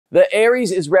The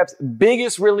Aries is Rep's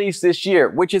biggest release this year,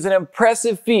 which is an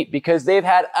impressive feat because they've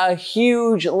had a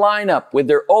huge lineup with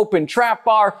their open trap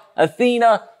bar,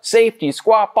 Athena, safety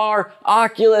squat bar,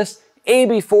 Oculus,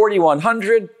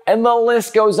 AB4100, and the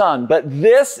list goes on. But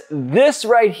this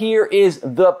right here is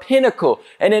the pinnacle.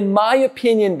 And in my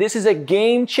opinion, this is a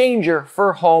game changer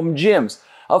for home gyms.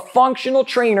 A functional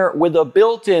trainer with a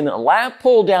built-in lat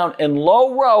pull down and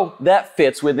low row that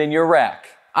fits within your rack.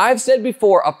 I've said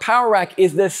before, a power rack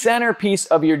is the centerpiece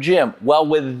of your gym. Well,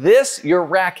 with this, your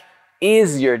rack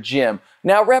is your gym.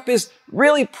 Now, Rep is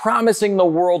really promising the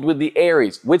world with the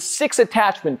Aries, with 6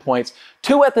 attachment points,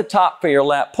 2 at the top for your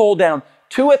lat pull down,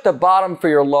 2 at the bottom for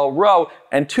your low row,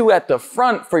 and 2 at the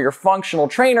front for your functional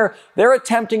trainer. They're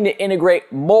attempting to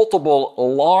integrate multiple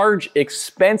large,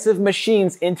 expensive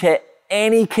machines into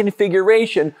any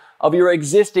configuration of your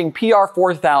existing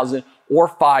PR4000 or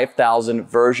 5000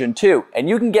 version 2. And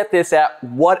you can get this at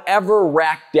whatever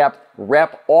rack depth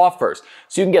Rep offers.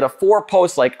 So you can get a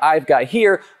 4-post like I've got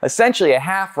here, essentially a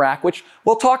half rack, which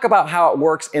we'll talk about how it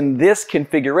works in this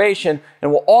configuration,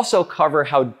 and we'll also cover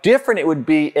how different it would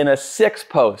be in a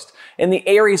 6-post. And the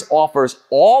Aries offers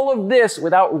all of this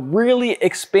without really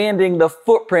expanding the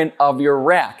footprint of your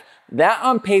rack. That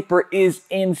on paper is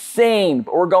insane,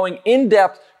 but we're going in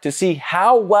depth to see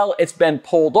how well it's been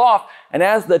pulled off. And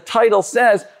as the title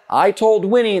says, I told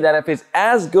Winnie that if it's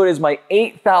as good as my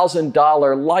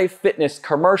 $8,000 Life Fitness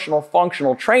commercial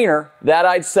functional trainer, that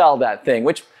I'd sell that thing,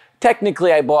 which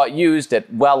technically I bought used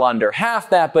at well under half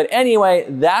that. But anyway,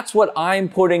 that's what I'm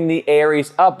putting the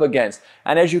Aries up against.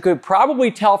 And as you could probably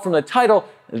tell from the title,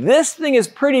 this thing is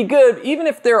pretty good, even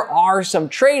if there are some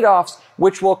trade-offs,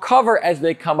 which we'll cover as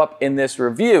they come up in this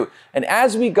review. And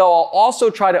as we go, I'll also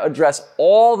try to address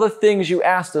all the things you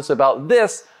asked us about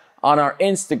this on our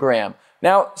Instagram.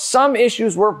 Now, some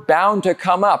issues were bound to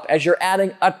come up as you're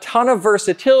adding a ton of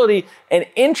versatility and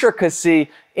intricacy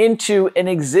into an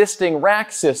existing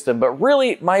rack system. But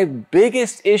really, my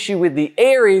biggest issue with the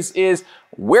Aries is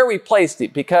where we placed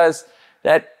it, because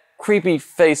that creepy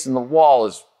face in the wall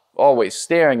is always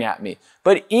staring at me.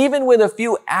 But even with a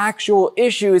few actual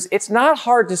issues, it's not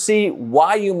hard to see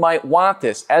why you might want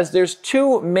this, as there's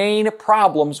 2 main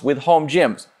problems with home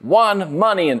gyms. 1,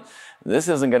 money, and this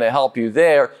isn't going to help you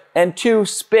there. And 2,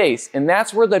 space. And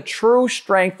that's where the true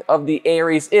strength of the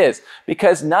Aries is.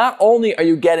 Because not only are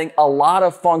you getting a lot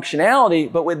of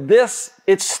functionality, but with this,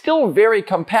 it's still very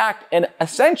compact and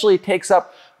essentially takes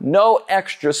up no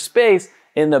extra space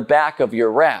in the back of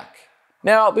your rack.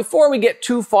 Now, before we get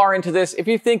too far into this, if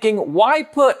you're thinking, why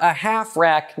put a half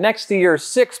rack next to your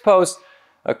 6-post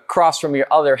across from your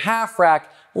other half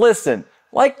rack? Listen,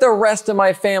 like the rest of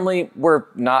my family, we're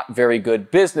not very good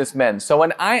businessmen. So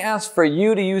when I asked for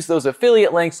you to use those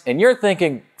affiliate links and you're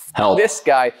thinking, hell, this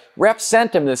guy, Rep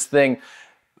sent him this thing.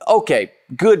 Okay,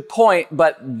 good point,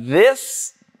 but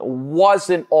this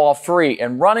wasn't all free,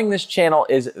 and running this channel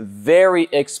is very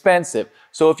expensive.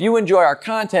 So if you enjoy our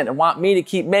content and want me to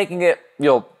keep making it,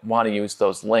 you'll want to use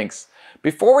those links.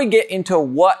 Before we get into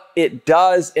what it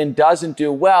does and doesn't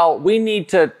do well, we need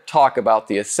to talk about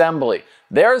the assembly.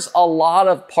 There's a lot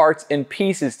of parts and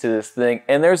pieces to this thing,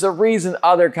 and there's a reason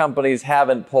other companies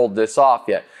haven't pulled this off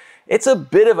yet. It's a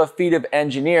bit of a feat of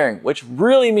engineering, which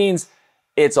really means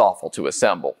it's awful to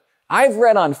assemble. I've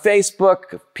read on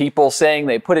Facebook of people saying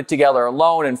they put it together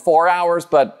alone in 4 hours,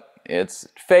 but it's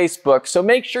Facebook, so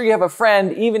make sure you have a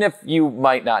friend, even if you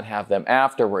might not have them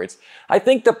afterwards. I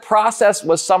think the process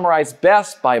was summarized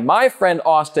best by my friend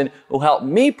Austin, who helped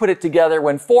me put it together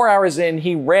when 4 hours in,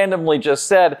 he randomly just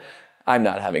said, "I'm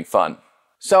not having fun."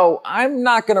 So I'm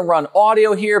not going to run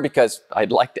audio here because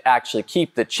I'd like to actually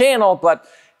keep the channel, but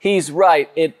he's right,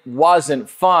 it wasn't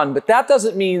fun, but that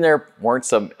doesn't mean there weren't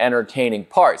some entertaining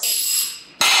parts.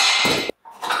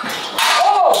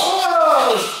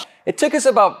 It took us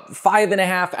about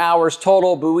 5.5 hours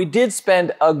total, but we did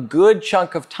spend a good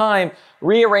chunk of time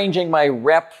rearranging my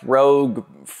Rep Rogue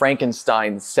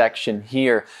Frankenstein section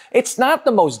here. It's not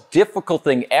the most difficult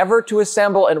thing ever to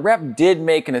assemble, and Rep did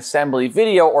make an assembly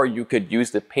video, or you could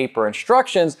use the paper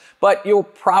instructions, but you'll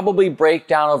probably break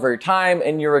down over time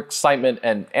and your excitement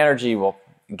and energy will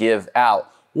give out.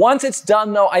 Once it's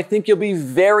done though, I think you'll be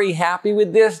very happy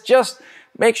with this. Just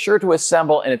make sure to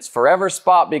assemble in its forever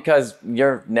spot because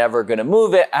you're never going to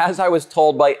move it, as I was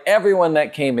told by everyone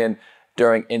that came in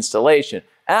during installation.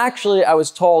 Actually, I was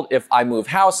told if I move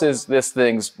houses, this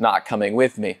thing's not coming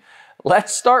with me.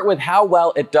 Let's start with how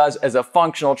well it does as a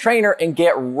functional trainer and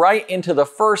get right into the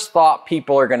first thought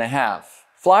people are going to have.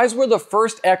 Flies were the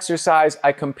first exercise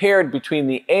I compared between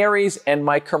the Aries and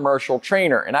my commercial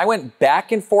trainer, and I went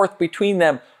back and forth between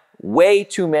them way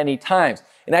too many times.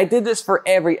 And I did this for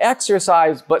every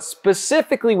exercise, but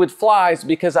specifically with flies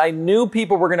because I knew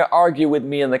people were going to argue with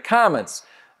me in the comments.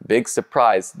 Big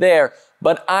surprise there.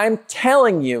 But I'm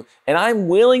telling you, and I'm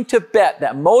willing to bet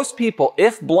that most people,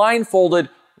 if blindfolded,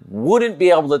 wouldn't be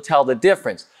able to tell the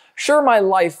difference. Sure, my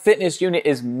Life Fitness unit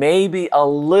is maybe a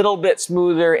little bit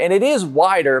smoother and it is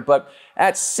wider, but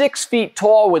at 6 feet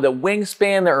tall with a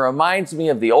wingspan that reminds me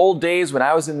of the old days when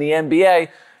I was in the NBA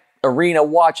arena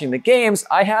watching the games,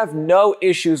 I have no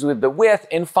issues with the width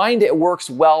and find it works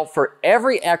well for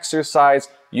every exercise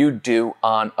you do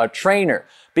on a trainer.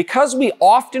 Because we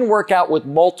often work out with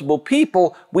multiple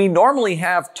people, we normally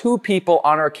have 2 people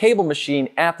on our cable machine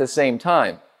at the same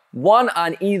time. One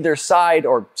on either side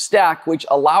or stack, which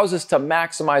allows us to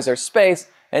maximize our space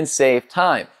and save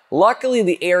time. Luckily,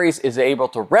 the Aries is able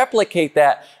to replicate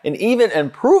that and even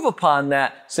improve upon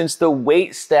that since the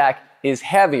weight stack is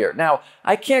heavier. Now,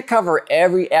 I can't cover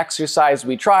every exercise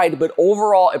we tried, but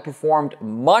overall it performed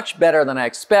much better than I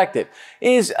expected.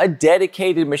 Is a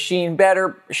dedicated machine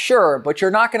better? Sure, but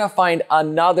you're not going to find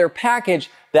another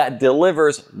package that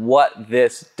delivers what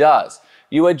this does.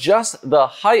 You adjust the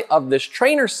height of this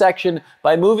trainer section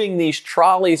by moving these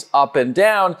trolleys up and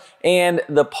down, and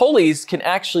the pulleys can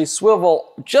actually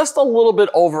swivel just a little bit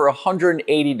over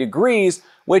 180 degrees,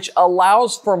 which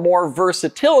allows for more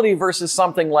versatility versus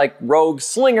something like Rogue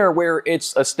Slinger where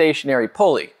it's a stationary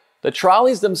pulley. The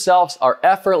trolleys themselves are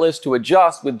effortless to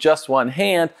adjust with just one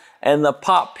hand, and the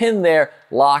pop pin there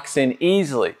locks in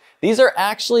easily. These are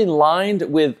actually lined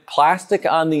with plastic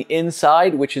on the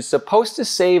inside, which is supposed to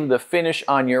save the finish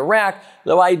on your rack,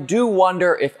 though I do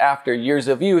wonder if after years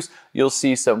of use, you'll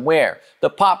see some wear. The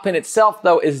pop pin itself,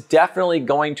 though, is definitely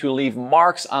going to leave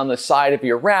marks on the side of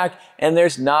your rack, and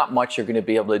there's not much you're going to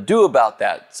be able to do about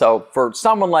that. So for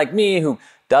someone like me who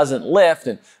doesn't lift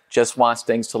and just wants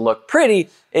things to look pretty,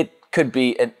 it could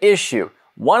be an issue.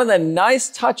 One of the nice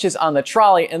touches on the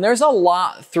trolley, and there's a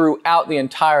lot throughout the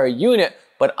entire unit,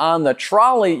 but on the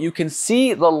trolley, you can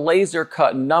see the laser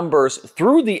cut numbers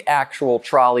through the actual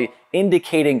trolley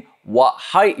indicating what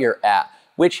height you're at,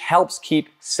 which helps keep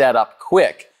setup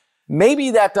quick. Maybe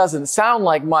that doesn't sound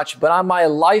like much, but on my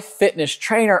Life Fitness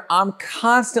trainer, I'm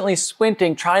constantly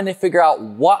squinting trying to figure out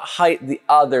what height the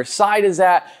other side is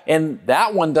at, and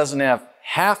that one doesn't have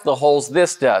half the holes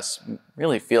this does. I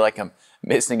really feel like I'm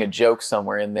missing a joke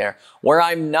somewhere in there. Where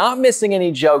I'm not missing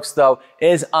any jokes though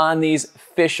is on these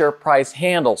Fisher-Price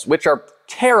handles, which are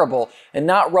terrible and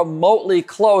not remotely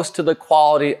close to the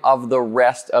quality of the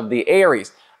rest of the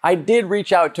Aries. I did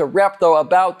reach out to Rep though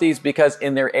about these because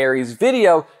in their Aries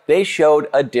video, they showed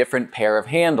a different pair of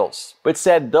handles, but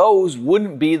said those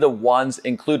wouldn't be the ones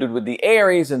included with the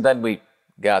Aries, and then we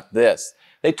got this.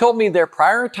 They told me they're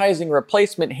prioritizing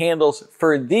replacement handles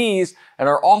for these and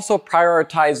are also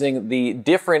prioritizing the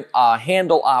different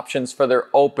handle options for their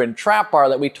open trap bar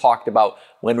that we talked about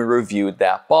when we reviewed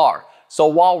that bar. So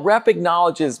while Rep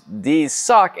acknowledges these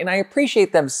suck, and I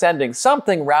appreciate them sending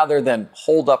something rather than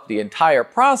hold up the entire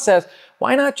process,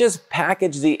 why not just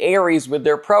package the Aries with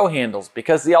their Pro handles?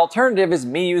 Because the alternative is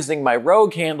me using my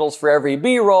Rogue handles for every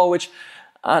B-roll, which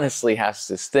honestly has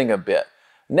to sting a bit.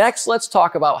 Next, let's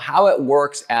talk about how it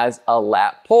works as a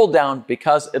lat pull down,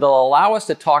 because it'll allow us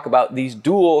to talk about these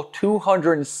dual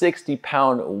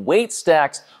 260-pound weight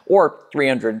stacks, or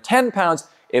 310 pounds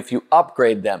if you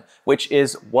upgrade them, which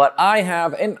is what I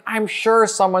have. And I'm sure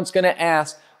someone's going to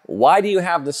ask, why do you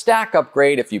have the stack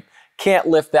upgrade if you can't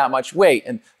lift that much weight?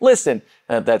 And listen,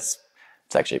 that's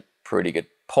actually a pretty good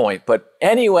point. But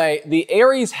anyway, the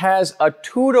Aries has a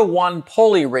 2-to-1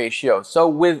 pulley ratio. So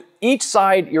with each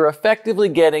side, you're effectively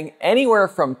getting anywhere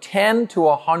from 10 to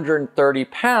 130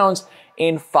 pounds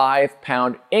in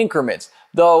 5-pound increments.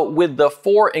 Though with the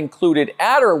 4 included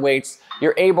adder weights,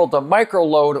 you're able to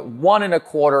microload 1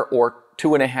 1/4 or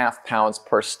 2.5 pounds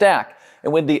per stack.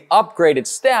 And with the upgraded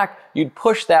stack, you'd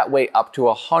push that weight up to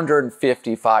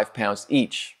 155 pounds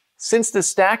each. Since the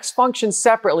stacks function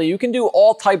separately, you can do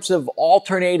all types of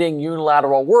alternating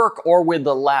unilateral work, or with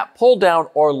the lat pull down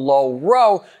or low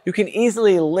row, you can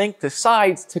easily link the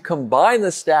sides to combine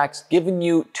the stacks, giving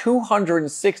you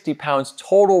 260 pounds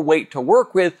total weight to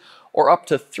work with, or up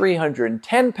to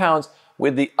 310 pounds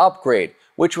with the upgrade,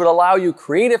 which would allow you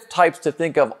creative types to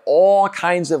think of all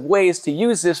kinds of ways to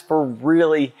use this for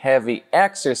really heavy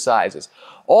exercises.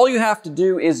 All you have to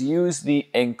do is use the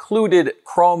included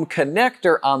chrome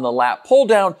connector on the lat pull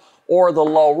down or the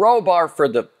low row bar for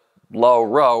the low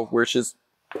row, which is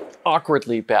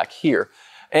awkwardly back here.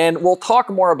 And we'll talk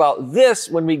more about this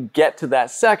when we get to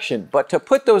that section. But to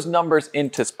put those numbers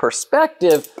into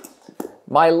perspective,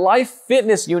 My Life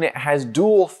Fitness unit has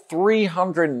dual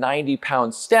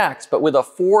 390-pound stacks, but with a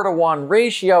 4-to-1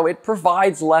 ratio, it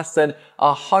provides less than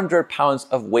 100 pounds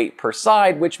of weight per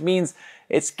side, which means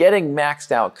it's getting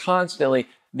maxed out constantly.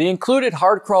 The included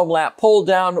hard chrome lat pull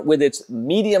down with its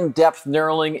medium depth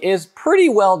knurling is pretty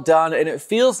well done, and it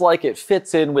feels like it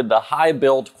fits in with the high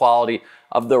build quality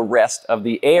of the rest of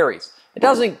the Aries. It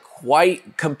doesn't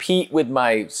quite compete with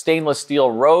my stainless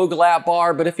steel Rogue lat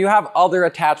bar, but if you have other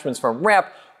attachments from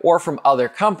Rep or from other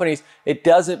companies, it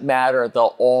doesn't matter,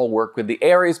 they'll all work with the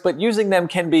Aries, but using them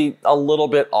can be a little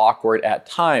bit awkward at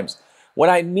times. What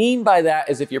I mean by that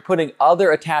is if you're putting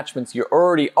other attachments you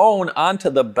already own onto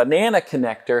the banana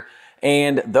connector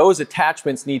and those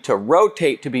attachments need to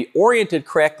rotate to be oriented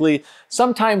correctly,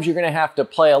 sometimes you're gonna have to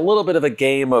play a little bit of a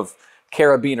game of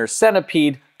carabiner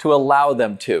centipede to allow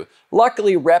them to.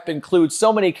 Luckily, Rep includes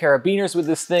so many carabiners with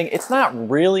this thing, it's not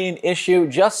really an issue,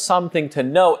 just something to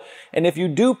note. And if you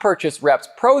do purchase Rep's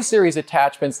Pro Series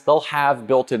attachments, they'll have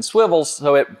built-in swivels,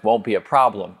 so it won't be a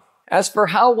problem. As for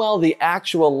how well the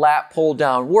actual lat pull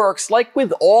down works, like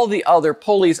with all the other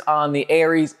pulleys on the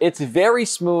Aries, it's very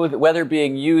smooth whether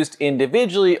being used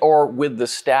individually or with the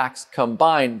stacks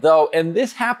combined though, and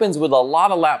this happens with a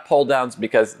lot of lat pull downs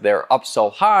because they're up so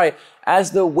high.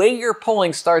 As the weight you're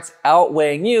pulling starts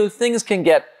outweighing you, things can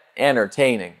get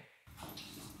entertaining.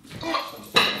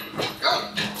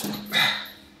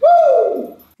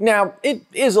 Now, it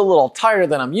is a little tighter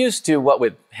than I'm used to, what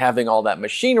with having all that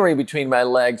machinery between my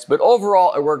legs, but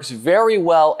overall it works very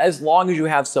well as long as you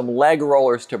have some leg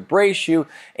rollers to brace you.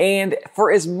 And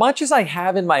for as much as I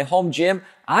have in my home gym,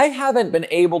 I haven't been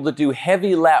able to do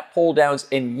heavy lat pull downs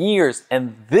in years,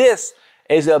 and this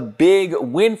is a big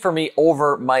win for me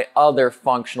over my other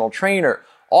functional trainer.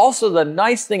 Also, the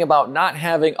nice thing about not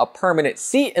having a permanent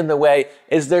seat in the way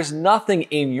is there's nothing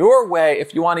in your way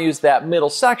if you want to use that middle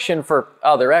section for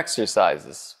other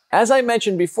exercises. As I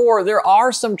mentioned before, there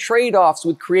are some trade-offs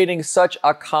with creating such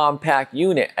a compact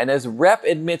unit, and as Rep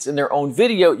admits in their own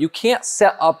video, you can't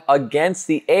set up against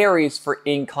the Aries for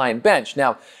incline bench.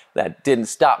 Now, that didn't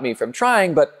stop me from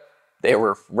trying, but they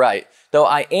were right. Though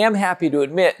I am happy to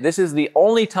admit this is the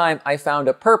only time I found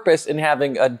a purpose in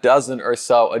having a dozen or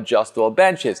so adjustable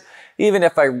benches, even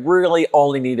if I really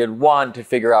only needed one to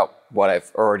figure out what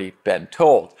I've already been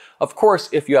told. Of course,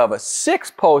 if you have a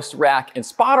 6-post rack and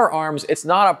spotter arms, it's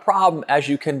not a problem as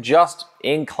you can just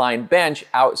incline bench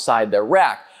outside the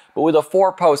rack. But with a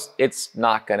 4-post, it's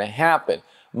not gonna happen.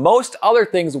 Most other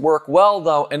things work well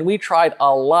though, and we tried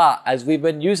a lot as we've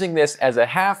been using this as a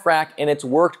half rack and it's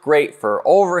worked great for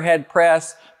overhead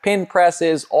press, pin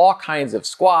presses, all kinds of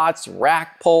squats,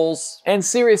 rack pulls, and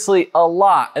seriously a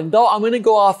lot. And though I'm gonna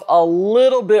go off a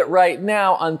little bit right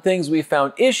now on things we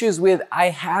found issues with, I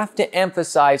have to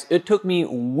emphasize it took me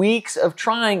weeks of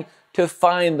trying to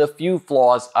find the few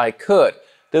flaws I could.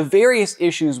 The various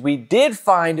issues we did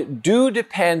find do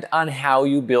depend on how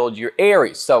you build your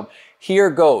Aries. So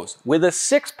here goes. With a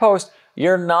 6-post,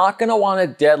 you're not gonna wanna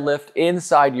deadlift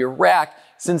inside your rack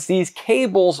since these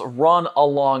cables run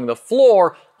along the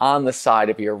floor on the side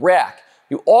of your rack.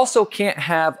 You also can't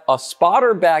have a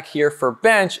spotter back here for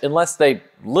bench unless they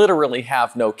literally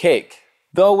have no cake.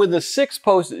 Though with the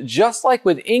 6-post, just like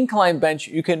with incline bench,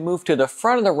 you can move to the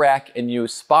front of the rack and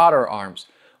use spotter arms.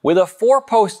 With a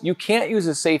 4-post, you can't use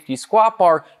a safety squat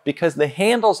bar because the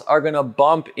handles are gonna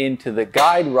bump into the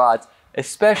guide rods,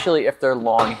 especially if they're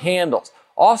long handles.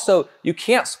 Also, you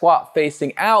can't squat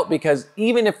facing out because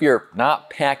even if you're not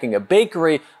packing a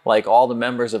bakery like all the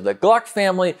members of the Gluck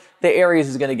family, the Aries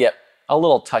is gonna get a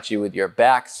little touchy with your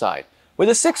backside. With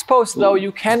a 6-post though,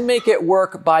 you can make it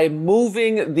work by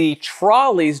moving the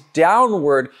trolleys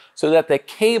downward so that the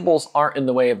cables aren't in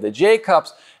the way of the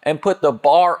J-cups and put the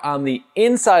bar on the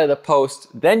inside of the post.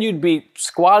 Then you'd be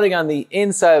squatting on the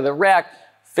inside of the rack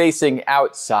facing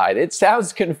outside. It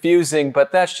sounds confusing,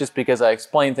 but that's just because I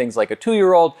explain things like a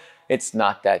 2-year-old. It's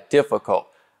not that difficult.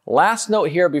 Last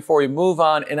note here before we move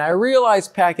on, and I realize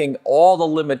packing all the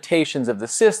limitations of the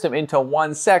system into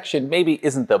one section maybe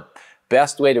isn't the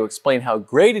best way to explain how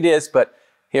great it is, but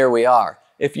here we are.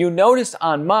 If you notice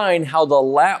on mine how the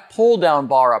lat pull down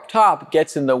bar up top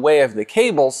gets in the way of the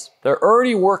cables, they're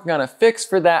already working on a fix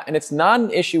for that, and it's not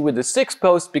an issue with the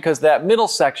 6-post because that middle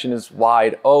section is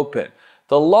wide open.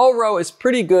 The low row is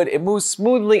pretty good, it moves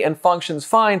smoothly and functions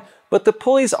fine, but the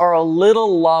pulleys are a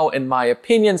little low in my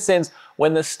opinion since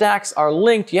when the stacks are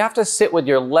linked, you have to sit with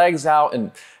your legs out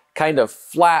and kind of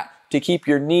flat to keep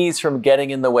your knees from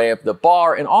getting in the way of the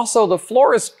bar. And also the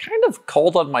floor is kind of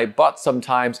cold on my butt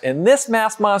sometimes, and this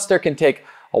mass monster can take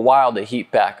a while to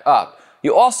heat back up.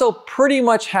 You also pretty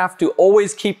much have to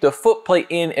always keep the foot plate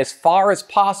in as far as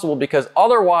possible because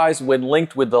otherwise, when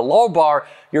linked with the low bar,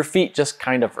 your feet just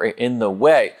kind of are in the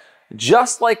way.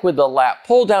 Just like with the lat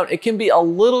pull down, it can be a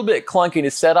little bit clunky to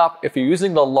set up if you're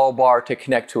using the low bar to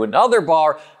connect to another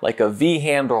bar like a V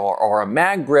handle or a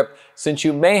mag grip, since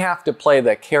you may have to play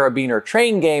the carabiner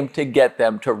train game to get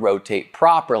them to rotate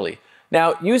properly.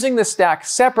 Now, using the stack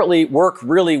separately work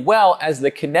really well as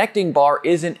the connecting bar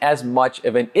isn't as much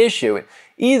of an issue.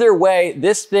 Either way,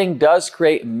 this thing does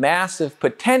create massive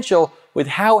potential with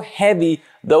how heavy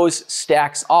those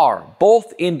stacks are,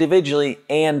 both individually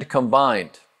and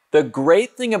combined. The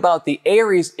great thing about the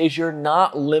Aries is you're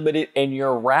not limited in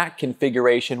your rack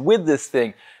configuration with this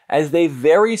thing, as they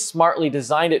very smartly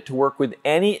designed it to work with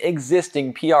any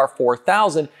existing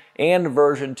PR4000 and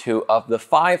version 2 of the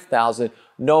 5000,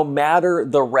 no matter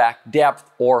the rack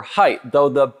depth or height, though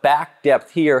the back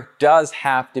depth here does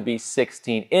have to be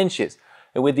 16 inches.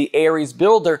 And with the Aries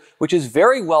builder, which is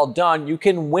very well done, you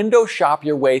can window shop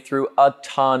your way through a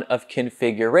ton of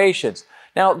configurations.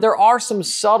 Now, there are some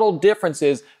subtle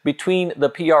differences between the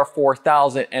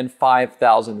PR4000 and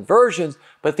 5000 versions,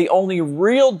 but the only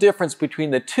real difference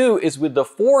between the two is with the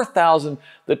 4000,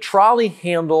 the trolley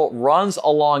handle runs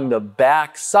along the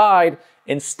back side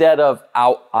instead of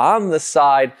out on the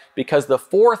side because the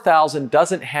 4000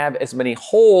 doesn't have as many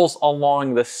holes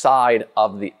along the side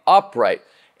of the upright.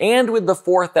 And with the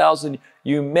 4000,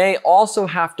 you may also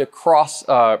have to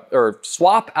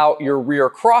swap out your rear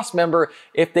cross member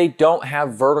if they don't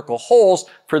have vertical holes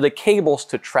for the cables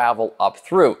to travel up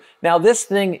through. Now, this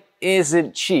thing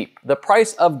isn't cheap. The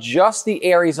price of just the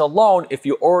Aries alone, if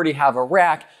you already have a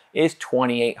rack, is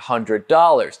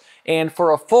 $2,800. And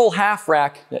for a full half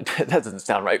rack, that doesn't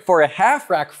sound right, for a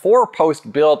half rack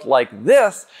 4-post build like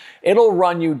this, it'll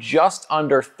run you just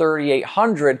under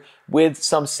 $3,800 with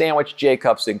some sandwich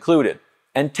J-cups included.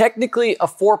 And technically, a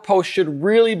 4-post should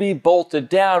really be bolted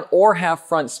down or have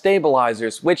front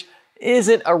stabilizers, which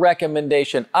isn't a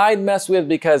recommendation I'd mess with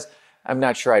because I'm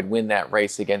not sure I'd win that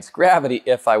race against gravity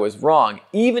if I was wrong,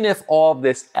 even if all of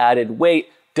this added weight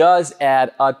does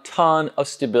add a ton of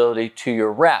stability to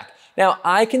your rack. Now,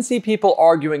 I can see people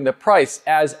arguing the price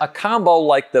as a combo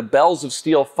like the Bells of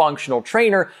Steel functional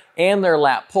trainer and their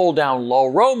lat pull down low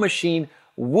row machine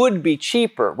would be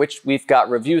cheaper, which we've got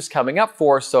reviews coming up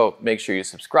for, so make sure you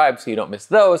subscribe so you don't miss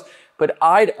those. But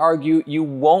I'd argue you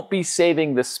won't be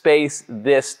saving the space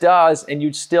this does, and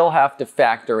you'd still have to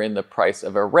factor in the price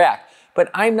of a rack. But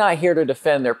I'm not here to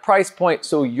defend their price point,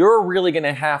 so you're really going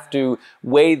to have to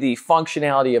weigh the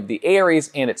functionality of the Aries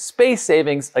and its space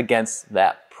savings against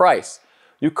that price.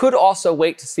 You could also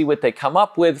wait to see what they come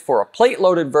up with for a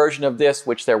plate-loaded version of this,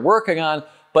 which they're working on,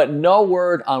 but no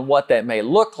word on what that may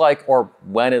look like or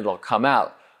when it'll come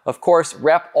out. Of course,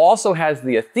 Rep also has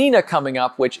the Athena coming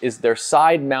up, which is their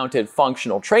side-mounted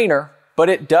functional trainer, but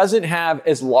it doesn't have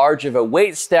as large of a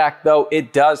weight stack, though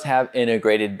it does have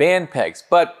integrated band pegs.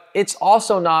 But it's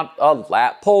also not a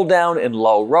lat pull down in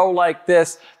low row like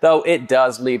this, though it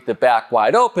does leave the back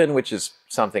wide open, which is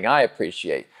something I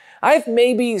appreciate. I've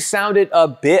maybe sounded a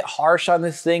bit harsh on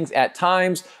these things at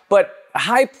times, but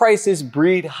high prices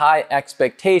breed high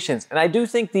expectations, and I do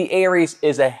think the Aries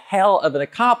is a hell of an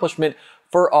accomplishment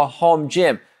for a home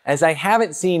gym, as I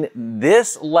haven't seen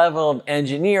this level of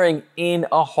engineering in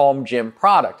a home gym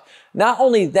product. Not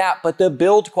only that, but the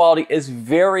build quality is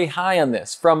very high on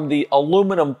this, from the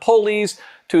aluminum pulleys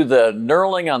to the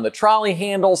knurling on the trolley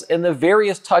handles and the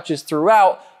various touches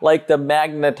throughout, like the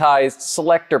magnetized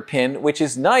selector pin, which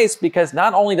is nice because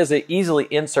not only does it easily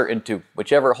insert into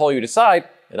whichever hole you decide,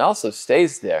 it also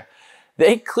stays there.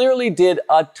 They clearly did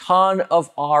a ton of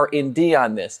R&D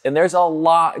on this, and there's a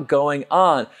lot going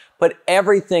on, but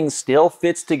everything still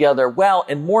fits together well,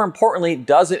 and more importantly,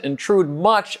 doesn't intrude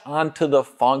much onto the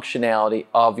functionality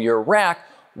of your rack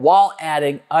while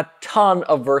adding a ton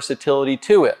of versatility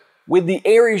to it. With the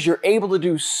Aries, you're able to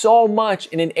do so much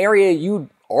in an area you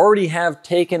already have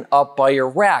taken up by your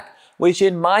rack, which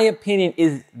in my opinion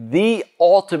is the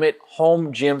ultimate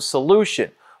home gym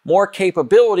solution. More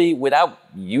capability without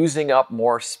using up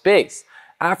more space.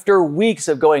 After weeks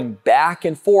of going back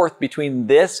and forth between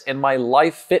this and my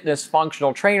Life Fitness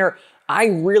functional trainer, I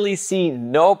really see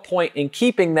no point in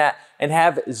keeping that and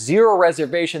have zero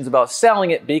reservations about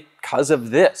selling it because of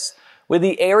this. With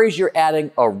the Aries, you're adding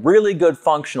a really good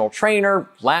functional trainer,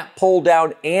 lat pull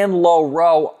down, and low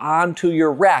row onto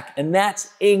your rack, and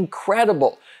that's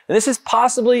incredible. And this is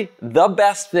possibly the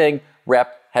best thing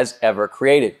Rep has ever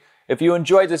created. If you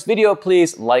enjoyed this video,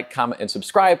 please like, comment, and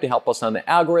subscribe to help us on the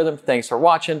algorithm. Thanks for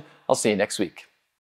watching. I'll see you next week.